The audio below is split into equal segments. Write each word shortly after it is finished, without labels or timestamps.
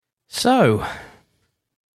So,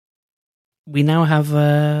 we now have,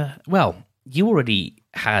 well, you already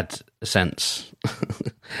had a sense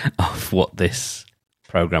of what this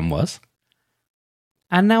program was,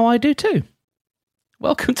 and now I do too.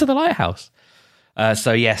 Welcome to the Lighthouse.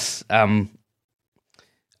 So yes, I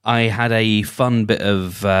had a fun bit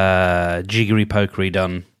of jiggery pokery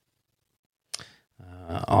done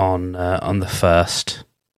on the 1st,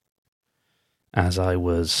 as I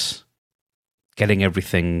was getting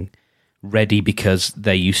everything ready, because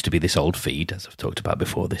there used to be this old feed, as I've talked about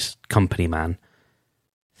before, this company man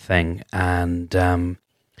thing, and I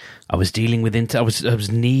was dealing with I was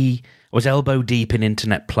elbow deep in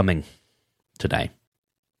internet plumbing today.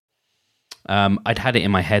 I'd had it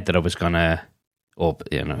in my head that I was gonna, or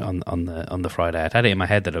on the Friday, I'd had it in my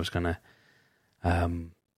head that I was gonna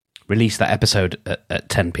release that episode at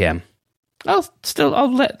 10 p.m. I'll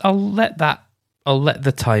let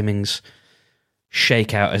the timings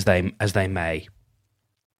shake out as they may,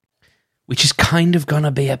 which is kind of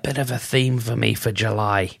gonna be a bit of a theme for me for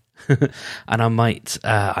July, and I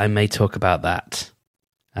may talk about that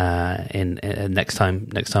in next time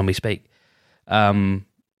we speak.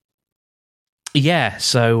 Yeah,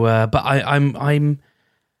 so but I'm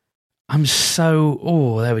so,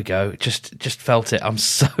 oh, there we go. Just felt it. I'm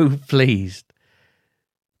so pleased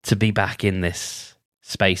to be back in this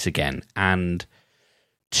space again and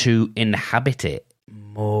to inhabit it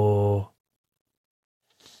more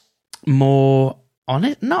on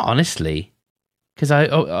it. Not honestly, because I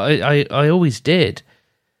always did,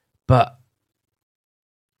 but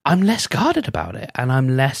I'm less guarded about it, and I'm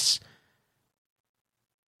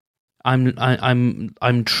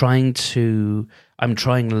trying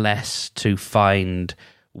less to find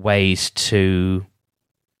ways to,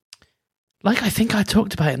 like I think I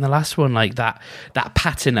talked about it in the last one, like that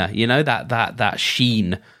patina, that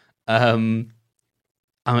sheen. I'm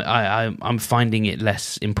finding it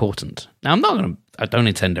less important. Now I don't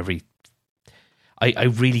intend I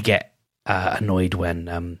really get annoyed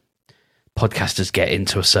when podcasters get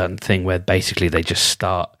into a certain thing where basically they just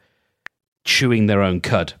start chewing their own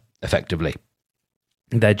cud. Effectively,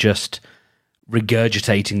 they're just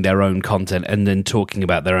regurgitating their own content and then talking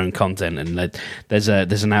about their own content. And there's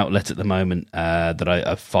an outlet at the moment that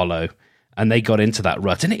I follow, and they got into that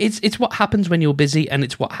rut. And it's what happens when you're busy, and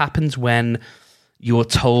it's what happens when you're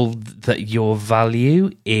told that your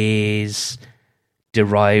value is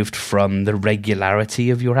derived from the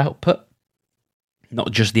regularity of your output,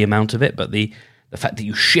 not just the amount of it, but the fact that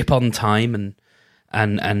you ship on time and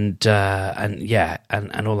all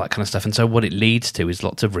that kind of stuff. And so what it leads to is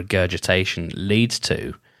lots of regurgitation. It leads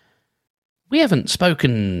to, we haven't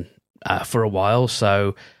spoken for a while,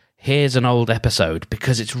 so here's an old episode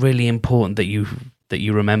because it's really important that you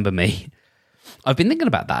remember me. I've been thinking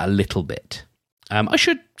about that a little bit. I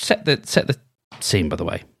should set the scene, by the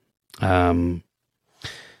way.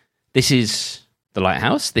 This is the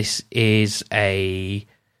Lighthouse. This is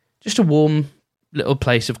just a warm little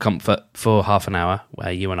place of comfort for half an hour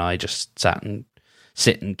where you and I just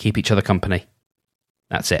sit and keep each other company.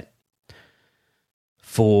 That's it.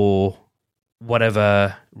 For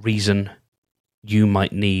whatever reason you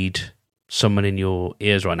might need someone in your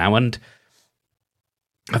ears right now. And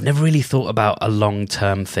I've never really thought about a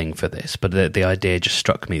long-term thing for this, but the idea just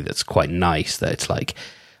struck me that's quite nice, that it's like,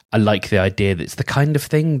 I like the idea that it's the kind of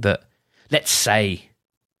thing that, let's say,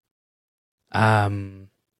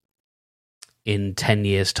 in 10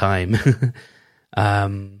 years' time,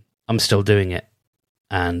 I'm still doing it,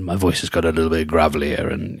 and my voice has got a little bit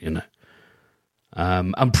gravelier, and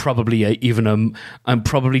I'm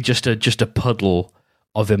probably just a puddle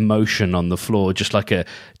of emotion on the floor, just like an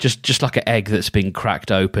egg that's been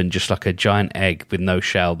cracked open, just like a giant egg with no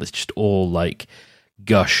shell that's just all like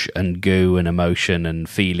gush and goo and emotion and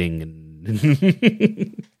feeling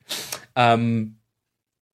and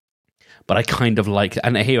but I kind of like,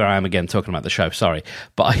 and here I am again talking about the show, sorry,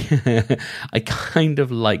 but I kind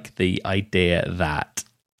of like the idea that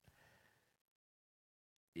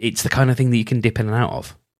it's the kind of thing that you can dip in and out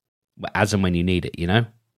of as and when you need it,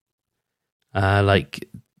 like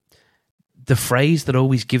the phrase that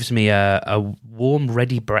always gives me a warm,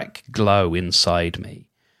 ready break glow inside me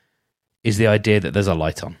is the idea that there's a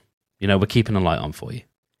light on. We're keeping a light on for you.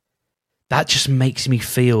 That just makes me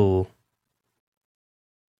feel.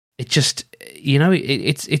 It just,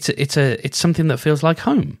 it's something that feels like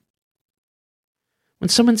home. When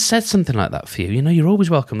someone says something like that for you, you're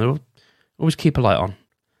always welcome. They'll always keep a light on.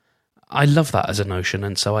 I love that as a notion,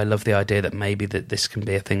 and so I love the idea that maybe that this can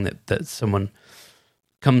be a thing that someone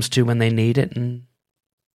comes to when they need it, and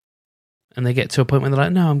they get to a point where they're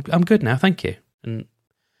like, no, I'm good now, thank you. And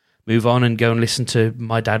move on and go and listen to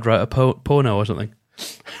My Dad Wrote a Porno or something.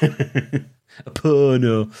 A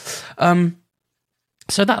porno.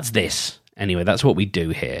 So that's this. Anyway, that's what we do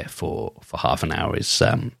here for half an hour is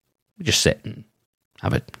we just sit and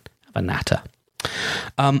have a natter.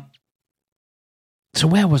 So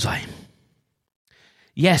where was I?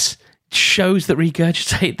 Yes, shows that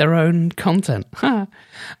regurgitate their own content.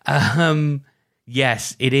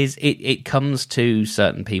 Yes, it is. It comes to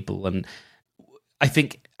certain people, and I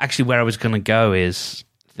think actually where I was going to go is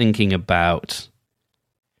thinking about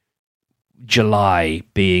July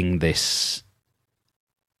being this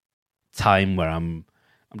time where I'm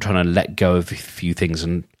trying to let go of a few things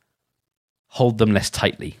and hold them less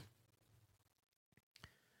tightly.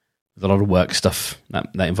 There's a lot of work stuff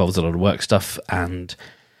that involves a lot of work stuff, and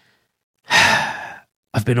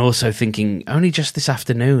I've been also thinking only just this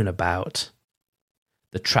afternoon about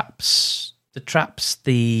the traps,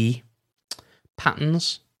 the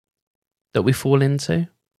patterns that we fall into,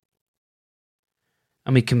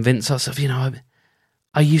 and we convince ourselves,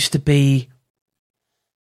 I used to be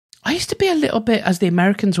a little bit, as the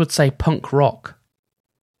Americans would say, punk rock.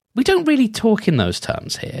 We don't really talk in those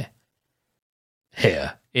terms here.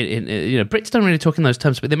 Brits don't really talk in those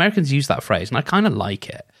terms, but the Americans use that phrase, and I kind of like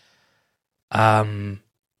it. I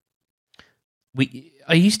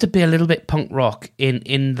used to be a little bit punk rock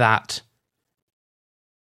in that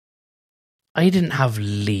I didn't have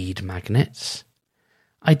lead magnets.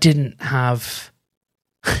 I didn't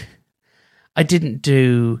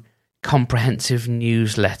do comprehensive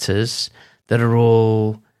newsletters that are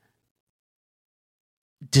all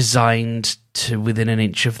designed to within an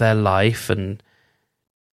inch of their life and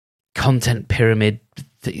content pyramid,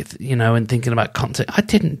 and thinking about content. I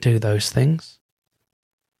didn't do those things.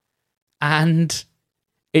 And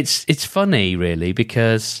it's funny, really,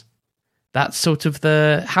 because that's sort of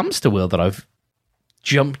the hamster wheel that I've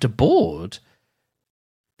jumped aboard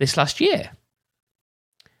this last year.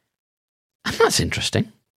 And that's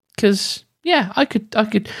interesting, because I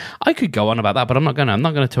could go on about that, but I'm not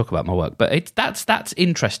going to talk about my work. But that's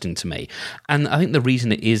interesting to me, and I think the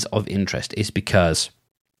reason it is of interest is because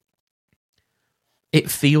it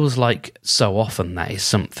feels like so often that is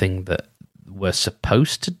something that we're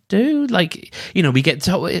supposed to do. Like, we get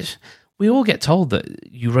told, we all get told that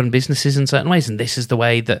you run businesses in certain ways, and this is the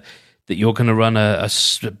way that you're going to run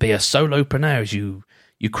be a solopreneur, as you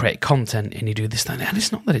create content and you do this thing. And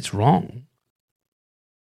it's not that it's wrong,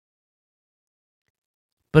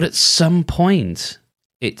 but at some point,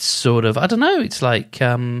 it's sort of, I don't know, it's like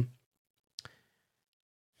a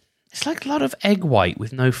lot of egg white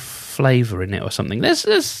with no flavour in it or something.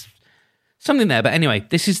 There's something there, but anyway,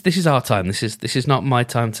 this is our time. This is not my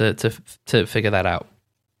time to figure that out.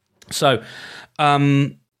 So,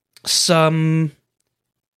 some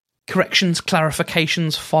corrections,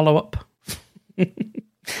 clarifications, follow up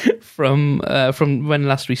from when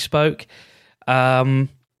last we spoke.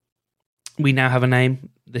 We now have a name.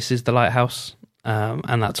 This is the Lighthouse,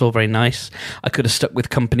 and that's all very nice. I could have stuck with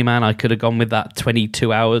Company Man. I could have gone with that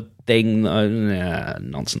 22-hour thing.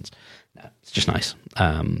 Nonsense. No, it's just nice.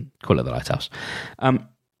 Call it the Lighthouse.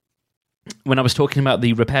 When I was talking about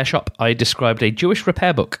the repair shop, I described a Jewish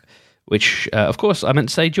repair book, which, of course, I meant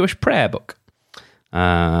to say Jewish prayer book.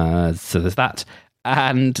 So there's that.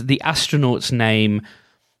 And the astronaut's name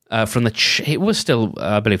from it was still,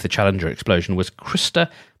 I believe, the Challenger explosion was Krista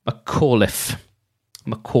McAuliffe.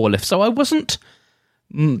 So I wasn't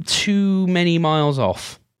too many miles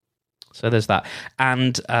off. So there's that.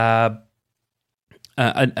 And an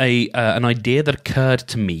idea that occurred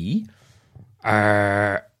to me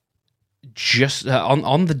just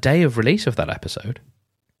on the day of release of that episode,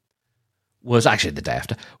 was actually the day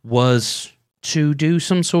after, was to do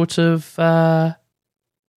some sort of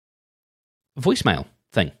voicemail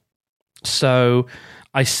thing. So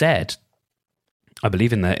I said, I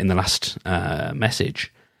believe in the last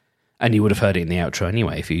message, and you would have heard it in the outro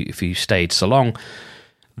anyway if you stayed so long,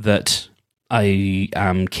 that I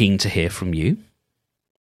am keen to hear from you,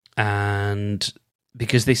 and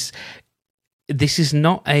because this is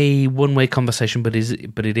not a one-way conversation, but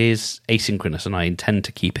it is asynchronous, and I intend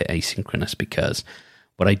to keep it asynchronous, because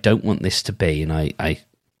what I don't want this to be, and I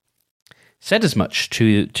said as much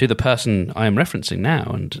to the person I am referencing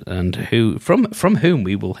now, and who from whom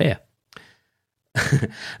we will hear,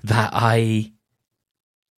 that I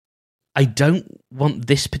don't want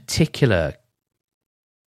this particular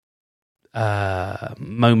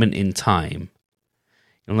moment in time.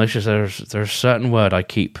 You'll notice there's a certain word I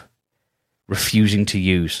keep refusing to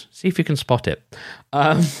use. See if you can spot it.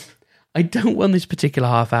 I don't want this particular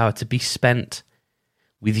half hour to be spent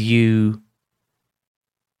with you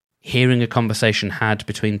hearing a conversation had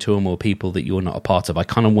between two or more people that you're not a part of. I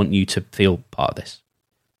kind of want you to feel part of this.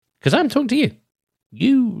 Because I'm talking to you.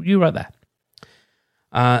 You right there.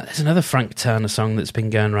 There's another Frank Turner song that's been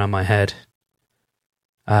going around my head.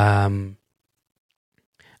 And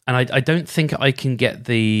I don't think I can get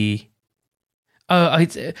the...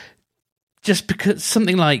 just because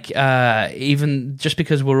something like even just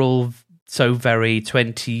because we're all so very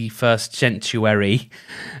 21st century.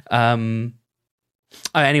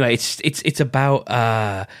 Anyway, it's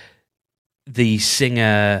about the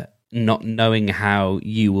singer not knowing how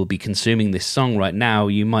you will be consuming this song right now.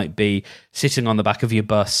 You might be sitting on the back of your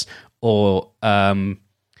bus, or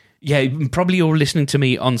probably you're listening to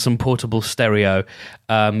me on some portable stereo.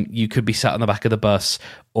 You could be sat on the back of the bus,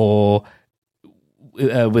 or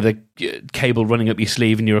with a cable running up your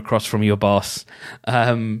sleeve, and you're across from your boss.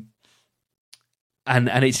 And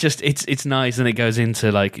it's just it's nice, and it goes into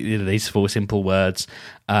like, you know, these 4 simple words.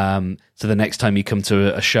 So the next time you come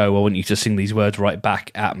to a show, I want you to sing these words right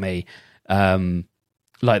back at me,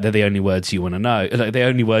 like they're the only words you want to know, like the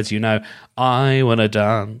only words you know. I want to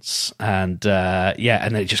dance, and and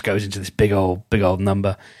then it just goes into this big old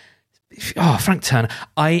number. Oh, Frank Turner!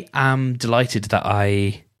 I am delighted that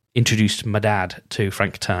I introduced my dad to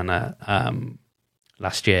Frank Turner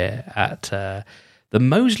last year at the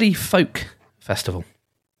Moseley Folk Festival,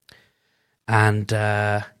 and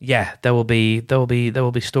there will be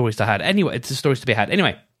stories to had. Anyway, it's stories to be had.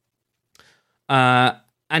 Anyway,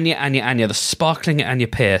 Anya, the sparkling Anya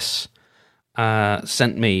Pierce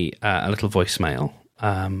sent me a little voicemail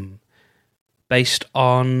based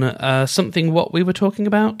on something what we were talking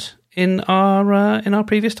about in our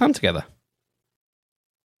previous time together.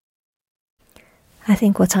 I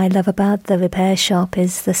think what I love about the repair shop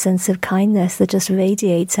is the sense of kindness that just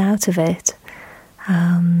radiates out of it.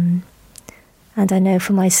 And I know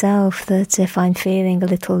for myself that if I'm feeling a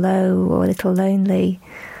little low or a little lonely,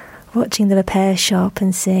 watching the repair shop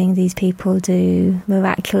and seeing these people do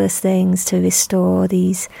miraculous things to restore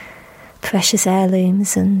these precious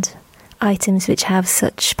heirlooms and items which have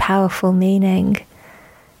such powerful meaning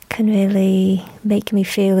can really make me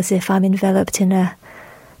feel as if I'm enveloped in a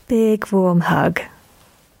big warm hug.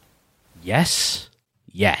 Yes,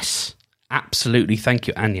 absolutely. Thank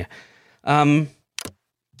you, Anya. That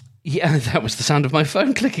was the sound of my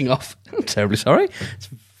phone clicking off. I'm terribly sorry. It's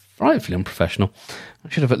frightfully unprofessional. I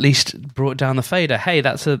should have at least brought down the fader. Hey,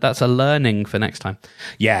 that's a learning for next time.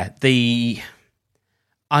 Yeah,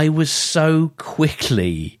 I was so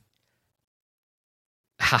quickly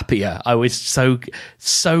happier. I was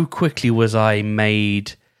so quickly was I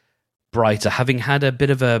made brighter, having had a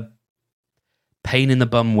bit of a pain in the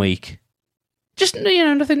bum week. Just, you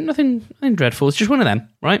know, nothing dreadful. It's just one of them,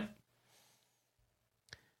 right?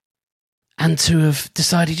 And to have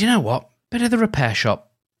decided, you know what, bit of the repair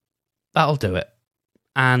shop, that'll do it.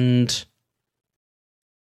 And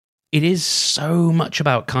it is so much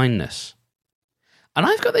about kindness. And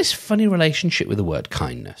I've got this funny relationship with the word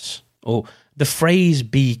kindness, or the phrase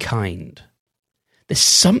be kind. There's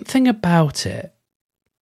something about it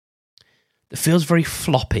that feels very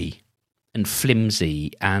floppy and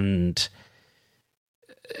flimsy and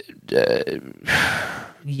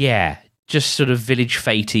just sort of village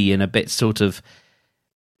fatey and a bit sort of...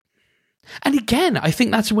 And again, I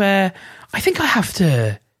think that's where I think I have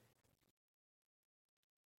to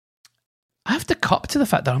cop to the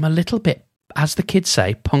fact that I'm a little bit, as the kids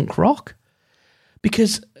say, punk rock.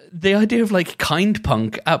 Because the idea of like kind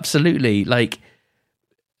punk, absolutely, like,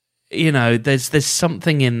 you know, there's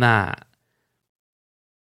something in that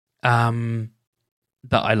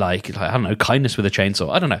that I like. I don't know, kindness with a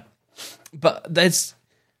chainsaw. I don't know. But there's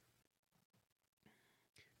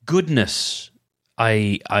goodness.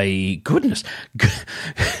 Goodness.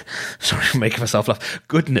 Sorry for making myself laugh.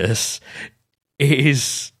 Goodness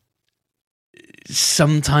is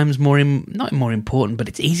sometimes not more important, but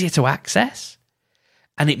it's easier to access.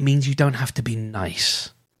 And it means you don't have to be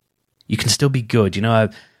nice. You can still be good. You know,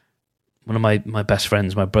 one of my best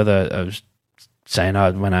friends, my brother, I was saying I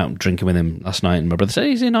went out drinking with him last night, and my brother said,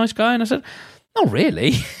 he's a nice guy. And I said, not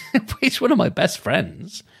really. He's one of my best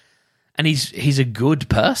friends. And he's a good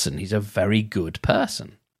person. He's a very good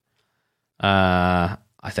person. I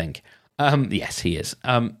think. Yes, he is.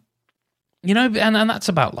 You know, and that's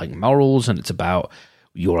about like morals, and it's about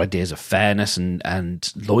your ideas of fairness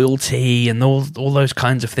and loyalty and all those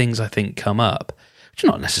kinds of things, I think, come up. Which are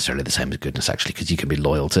not necessarily the same as goodness, actually, because you can be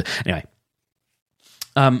loyal to... Anyway.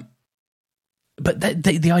 But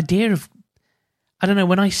the idea of... I don't know,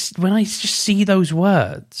 when I just see those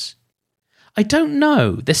words, I don't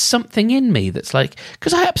know, there's something in me that's like...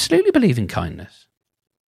 Because I absolutely believe in kindness.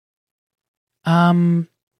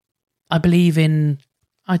 I believe in.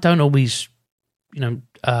 I don't always,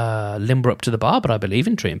 limber up to the bar, but I believe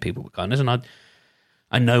in treating people with kindness, and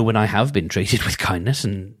I know when I have been treated with kindness,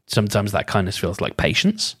 and sometimes that kindness feels like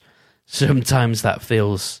patience. Sometimes that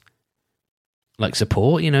feels like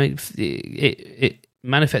support. It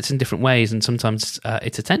manifests in different ways, and sometimes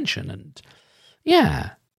it's attention, and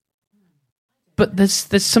yeah. But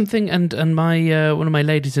there's something, and my one of my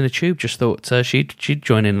ladies in a tube just thought she'd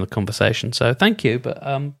join in the conversation. So thank you, but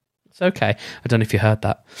it's okay. I don't know if you heard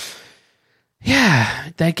that. Yeah,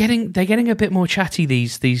 they're getting a bit more chatty.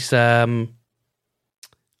 These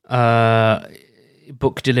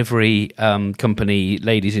book delivery company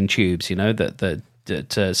ladies in tubes,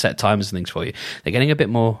 that set times and things for you. They're getting a bit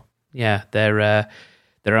more. Yeah, they're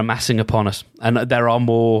amassing upon us, and there are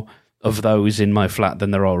more of those in my flat than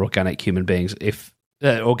there are organic human beings.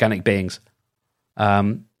 Organic beings.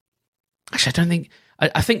 Actually, I don't think.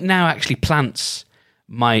 I think now actually plants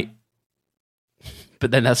might. But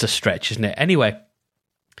then that's a stretch, isn't it? Anyway,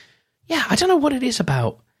 yeah, I don't know what it is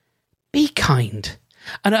about. Be kind.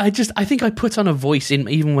 And I think I put on a voice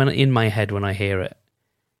even when in my head when I hear it.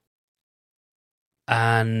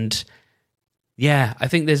 And yeah, I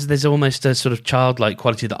think there's almost a sort of childlike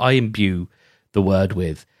quality that I imbue the word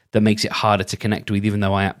with that makes it harder to connect with, even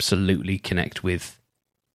though I absolutely connect with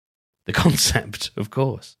the concept, of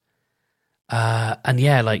course. And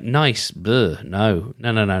yeah, like nice, no.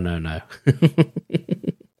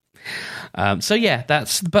 So yeah,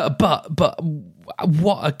 that's but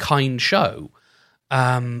what a kind show,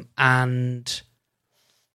 and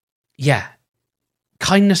yeah,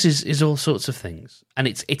 kindness is all sorts of things, and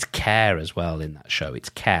it's care as well in that show. It's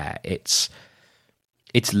care, it's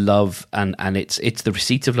love, and it's the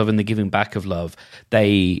receipt of love and the giving back of love.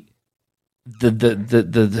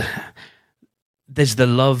 There's the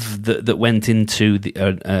love that went into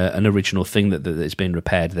an original thing that's been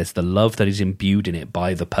repaired. There's the love that is imbued in it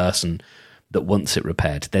by the person that wants it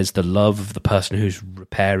repaired. There's the love of the person who's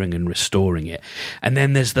repairing and restoring it. And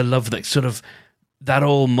then there's the love that sort of, that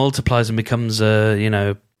all multiplies and becomes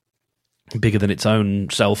bigger than its own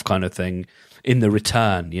self kind of thing in the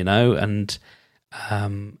return, and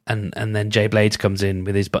then Jay Blades comes in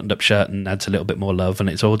with his buttoned up shirt and adds a little bit more love, and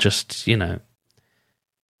it's all just,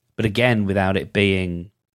 but again, without it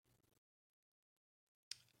being,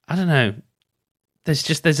 I don't know.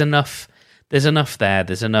 There's enough there.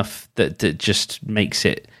 There's enough that just makes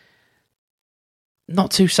it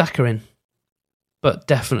not too saccharine, but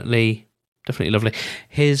definitely lovely.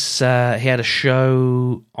 He had a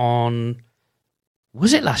show on,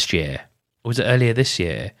 was it last year or was it earlier this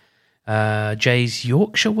year? Jay's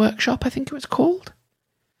Yorkshire Workshop, I think it was called,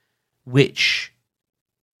 which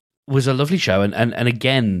was a lovely show, and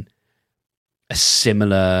again, a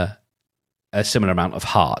similar amount of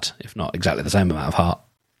heart, if not exactly the same amount of heart,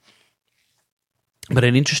 but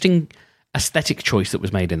an interesting aesthetic choice that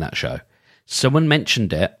was made in that show. Someone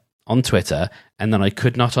mentioned it on Twitter, and then I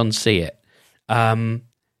could not unsee it.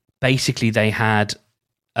 Basically, they had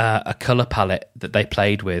a color palette that they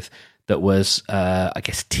played with that was, I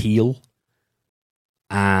guess, teal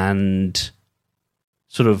and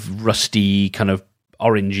sort of rusty, kind of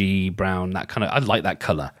orangey brown. That kind of, I like that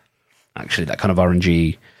color. Actually, that kind of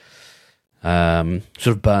orangey,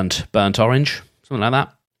 sort of burnt orange, something like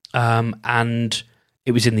that. And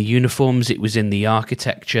it was in the uniforms, it was in the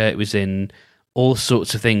architecture, it was in all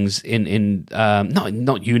sorts of things. In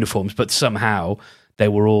not uniforms, but somehow they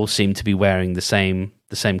were all seemed to be wearing the same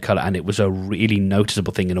color, and it was a really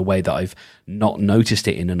noticeable thing in a way that I've not noticed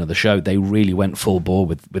it in another show. They really went full bore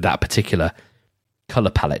with that particular color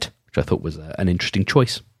palette, which I thought was an interesting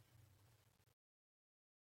choice.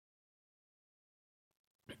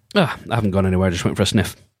 I haven't gone anywhere. I just went for a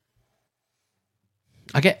sniff.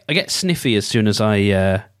 I get sniffy as soon as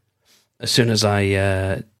I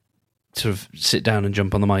sort of sit down and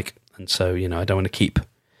jump on the mic, and so I don't want to keep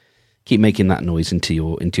making that noise into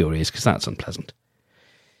your ears, because that's unpleasant.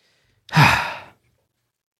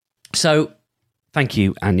 So, thank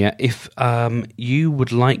you, Anya. If you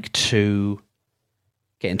would like to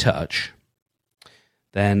get in touch,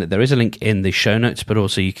 then there is a link in the show notes, but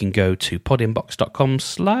also you can go to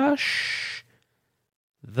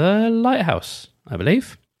podinbox.com/thelighthouse, I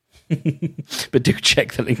believe. But do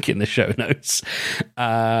check the link in the show notes.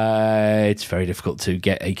 It's very difficult to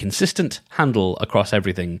get a consistent handle across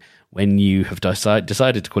everything when you have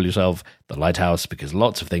decided to call yourself The Lighthouse, because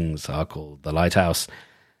lots of things are called The Lighthouse.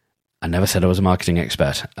 I never said I was a marketing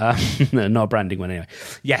expert. Not a branding one anyway.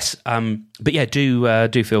 Yes, but yeah,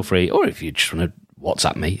 do feel free, or if you just want to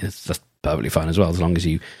WhatsApp me, that's perfectly fine as well, as long as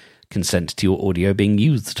you consent to your audio being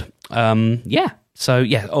used. Yeah, So,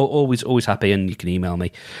 yeah, always happy, and you can email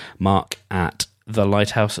me,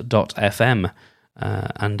 mark@thelighthouse.fm,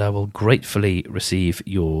 and I will gratefully receive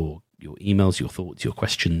your emails, your thoughts, your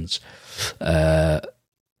questions,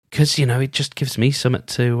 because, it just gives me something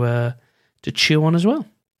to chew on as well.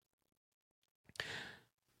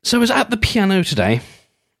 So I was at the piano today,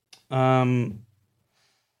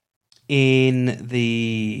 in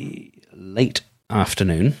the late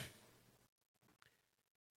afternoon,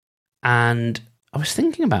 and I was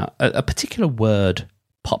thinking about a particular word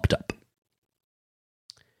popped up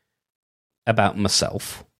about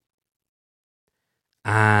myself,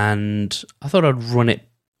 and I thought I'd run it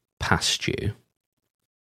past you.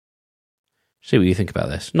 See what you think about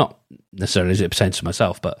this. Not necessarily as it pertains to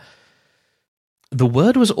myself, but the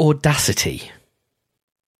word was audacity.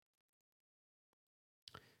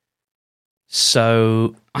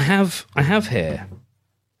 So I have here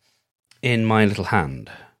in my little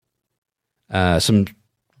hand some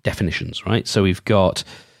definitions, right? So we've got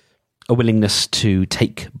a willingness to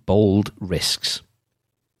take bold risks.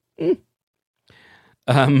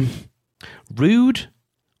 Rude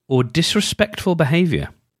or disrespectful behavior.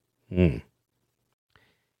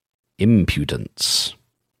 Impudence.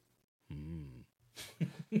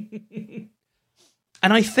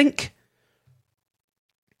 And I think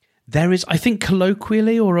there is,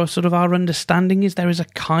 colloquially, or a sort of our understanding is, there is a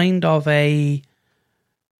kind of a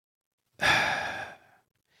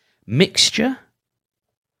mixture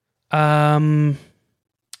of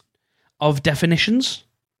definitions.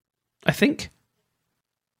 I think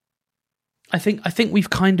we've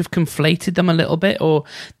kind of conflated them a little bit, or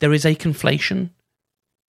there is a conflation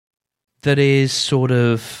that is sort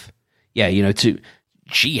of,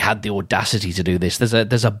 she had the audacity to do this.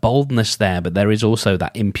 There's a boldness there, but there is also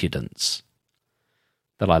that impudence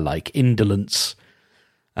that I like, indolence,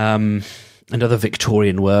 and other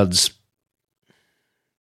Victorian words.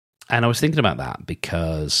 And I was thinking about that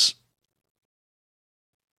because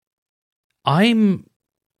I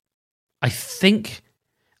think,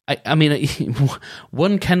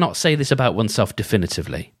 one cannot say this about oneself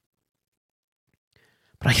definitively,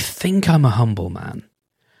 but I think I'm a humble man,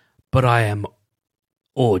 but I am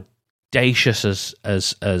audacious as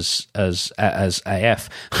AF.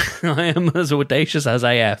 I am as audacious as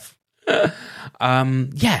AF.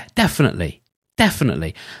 Yeah, definitely.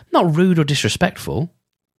 Not rude or disrespectful.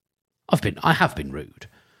 I have been rude.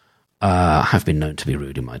 I have been known to be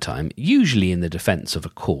rude in my time, usually in the defense of a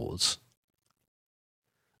cause,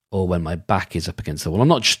 or when my back is up against the wall. I'm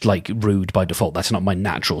not just like rude by default. That's not my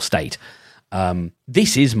natural state.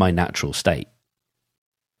 This is my natural state.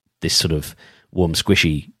 This sort of warm,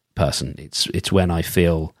 squishy person. It's when I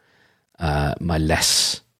feel my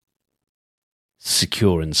less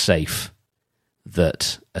secure and safe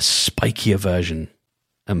that a spikier version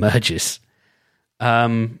emerges.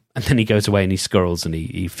 And then he goes away and he squirrels and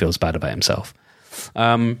he feels bad about himself.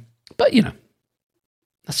 But,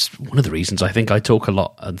 that's one of the reasons I think I talk a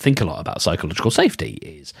lot and think a lot about psychological safety,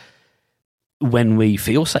 is when we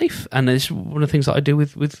feel safe. And it's one of the things that I do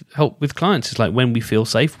with help with clients. Is like, when we feel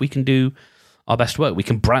safe, we can do our best work. We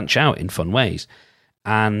can branch out in fun ways,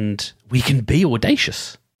 and we can be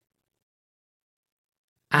audacious.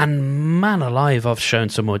 And man alive, I've shown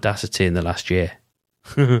some audacity in the last year.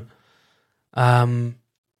 The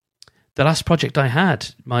last project I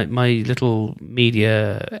had, my little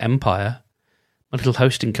media empire, my little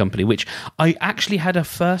hosting company, which I actually had I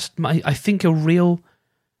think a real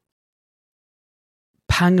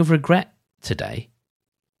pang of regret today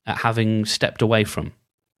at having stepped away from,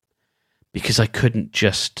 because I couldn't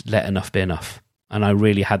just let enough be enough. And I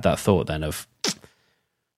really had that thought then of,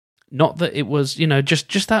 not that it was,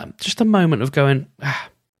 just a moment of going,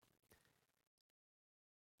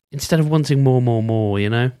 instead of wanting more,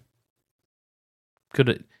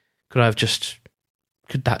 could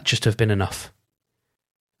that just have been enough?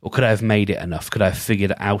 Or could I have made it enough? Could I have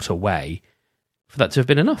figured out a way for that to have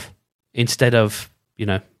been enough? Instead of,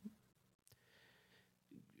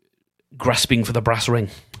 grasping for the brass ring.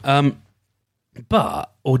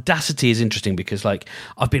 But audacity is interesting because, like,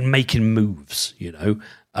 I've been making moves,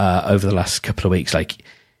 over the last couple of weeks, like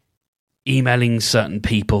emailing certain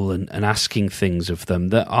people and asking things of them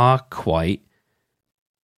that are quite,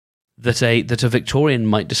 that a Victorian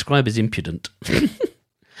might describe as impudent.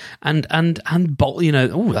 and bold,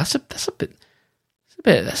 that's a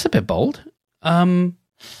bit bold. And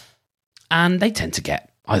they tend to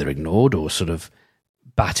get either ignored or sort of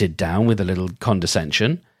batted down with a little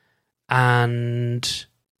condescension. And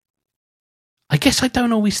I guess I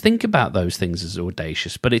don't always think about those things as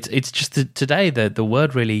audacious, but it's just that today the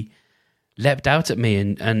word really leapt out at me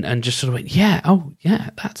and just sort of went, yeah,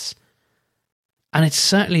 that's And it's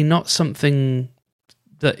certainly not something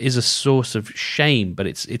that is a source of shame, but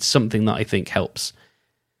it's something that I think helps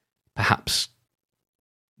perhaps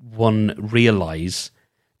one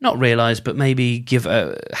not realize, but maybe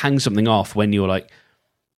hang something off when you're like,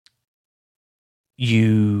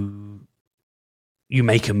 you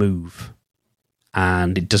make a move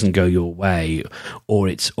and it doesn't go your way, or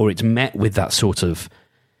it's met with that sort of,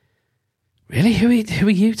 really, who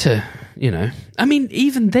are you to, I mean,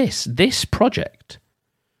 even this project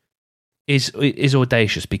is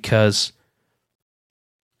audacious, because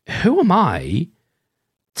who am I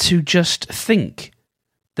to just think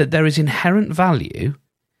that there is inherent value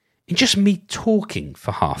in just me talking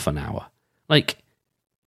for half an hour? Like,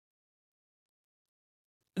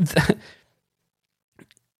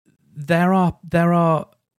 there are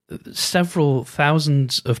several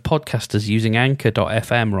thousands of podcasters using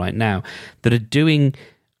Anchor.fm right now that are doing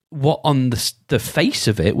what on the face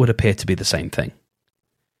of it would appear to be the same thing.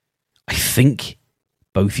 I think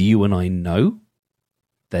both you and I know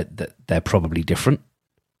that they're probably different,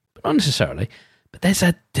 but not necessarily. But there's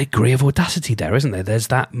a degree of audacity there, isn't there? There's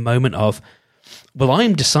that moment of, well,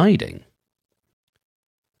 I'm deciding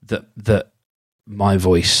that my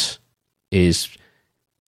voice is,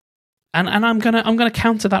 and I'm gonna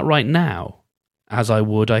counter that right now, as I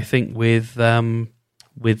would, I think, with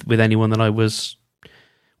anyone that I was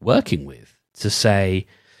working with, to say,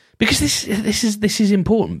 because this is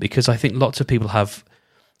important, because I think lots of people have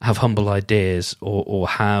humble ideas or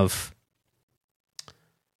have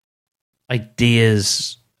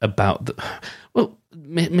ideas about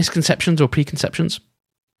misconceptions or preconceptions.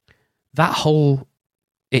 That whole,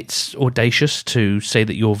 it's audacious to say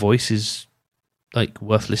that your voice is like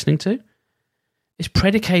worth listening to, is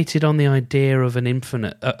predicated on the idea of an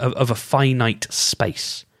infinite, of a finite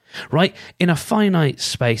space, right? In a finite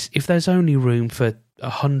space, if there's only room for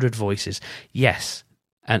 100 voices, yes,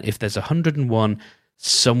 and if there's 101,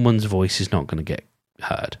 someone's voice is not going to get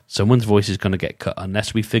heard. Someone's voice is going to get cut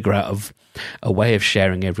unless we figure out a way of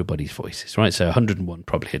sharing everybody's voices, right? So 101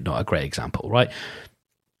 probably not a great example, right?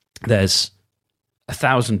 There's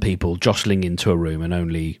 1,000 people jostling into a room and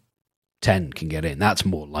only 10 can get in. That's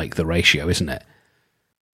more like the ratio, isn't it?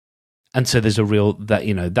 And so there's a real,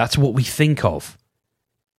 that, that's what we think of.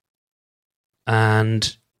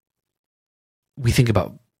 And we think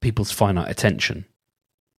about people's finite attention,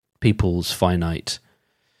 people's finite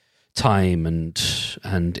time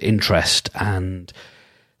and interest, and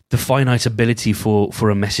the finite ability for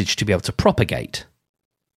a message to be able to propagate,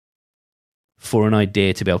 for an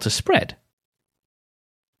idea to be able to spread.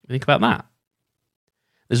 Think about that.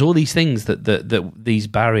 There's all these things that these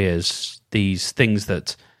barriers, these things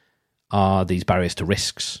that are these barriers to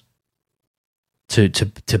risks, to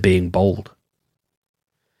being bold.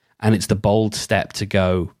 And it's the bold step to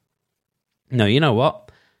go, no, you know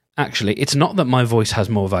what? Actually, it's not that my voice has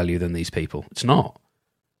more value than these people. It's not.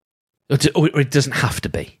 Or it doesn't have to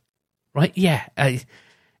be. Right? Yeah.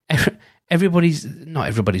 Everybody's, not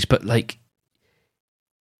everybody's, but like,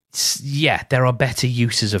 yeah, there are better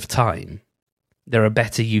uses of time. There are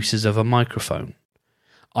better uses of a microphone.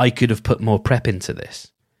 I could have put more prep into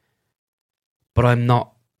this. But I'm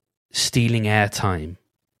not stealing airtime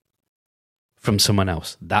from someone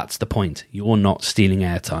else. That's the point. You're not stealing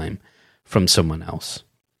airtime from someone else.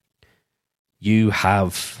 You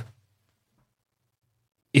have,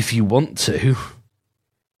 if you want to,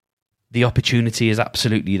 the opportunity is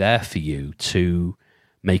absolutely there for you to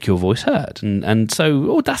make your voice heard. And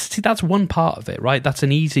so Audacity, that's one part of it, right? That's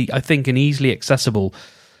an easily accessible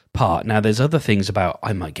part. Now, there's other things about,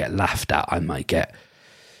 I might get laughed at, I might get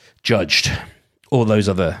judged, all those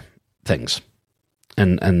other things.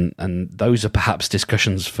 And those are perhaps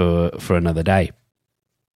discussions for another day.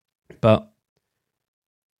 But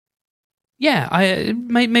yeah,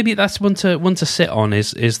 maybe that's one to sit on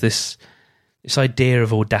is this idea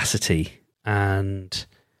of audacity, and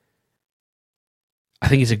I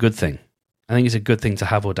think it's a good thing. I think it's a good thing to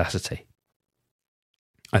have audacity.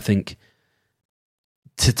 I think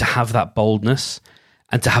to have that boldness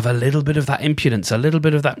and to have a little bit of that impudence, a little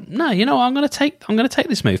bit of that, no, I'm going to take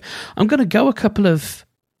this move. I'm going to go a couple of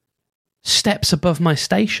steps above my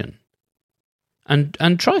station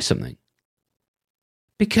and try something.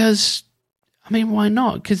 Because, I mean, why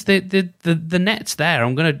not? Because the net's there.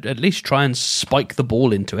 I'm going to at least try and spike the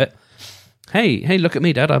ball into it. Hey, look at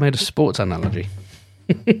me, Dad. I made a sports analogy.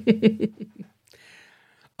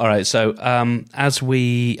 All right, so as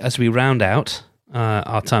we round out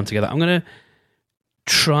our time together, I'm going to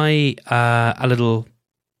try a little,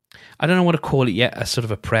 I don't know what to call it yet, a sort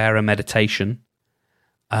of a prayer, a meditation.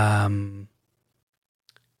 And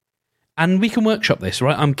we can workshop this,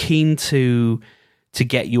 right? I'm keen to to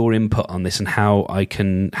get your input on this and how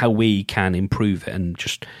we can improve it and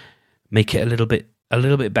just make it a little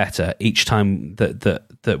bit better each time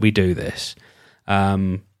that we do this.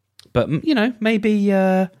 But maybe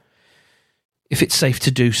if it's safe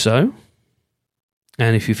to do so,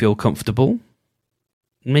 and if you feel comfortable,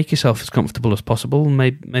 make yourself as comfortable as possible.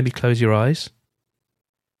 Maybe close your eyes.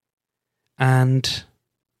 And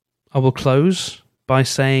I will close by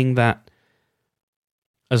saying that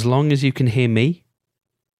as long as you can hear me,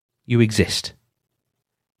 you exist.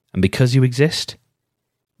 And because you exist,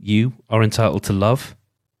 you are entitled to love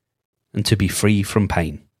and to be free from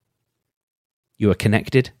pain. You are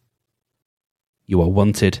connected. You are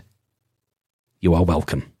wanted. You are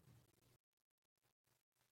welcome.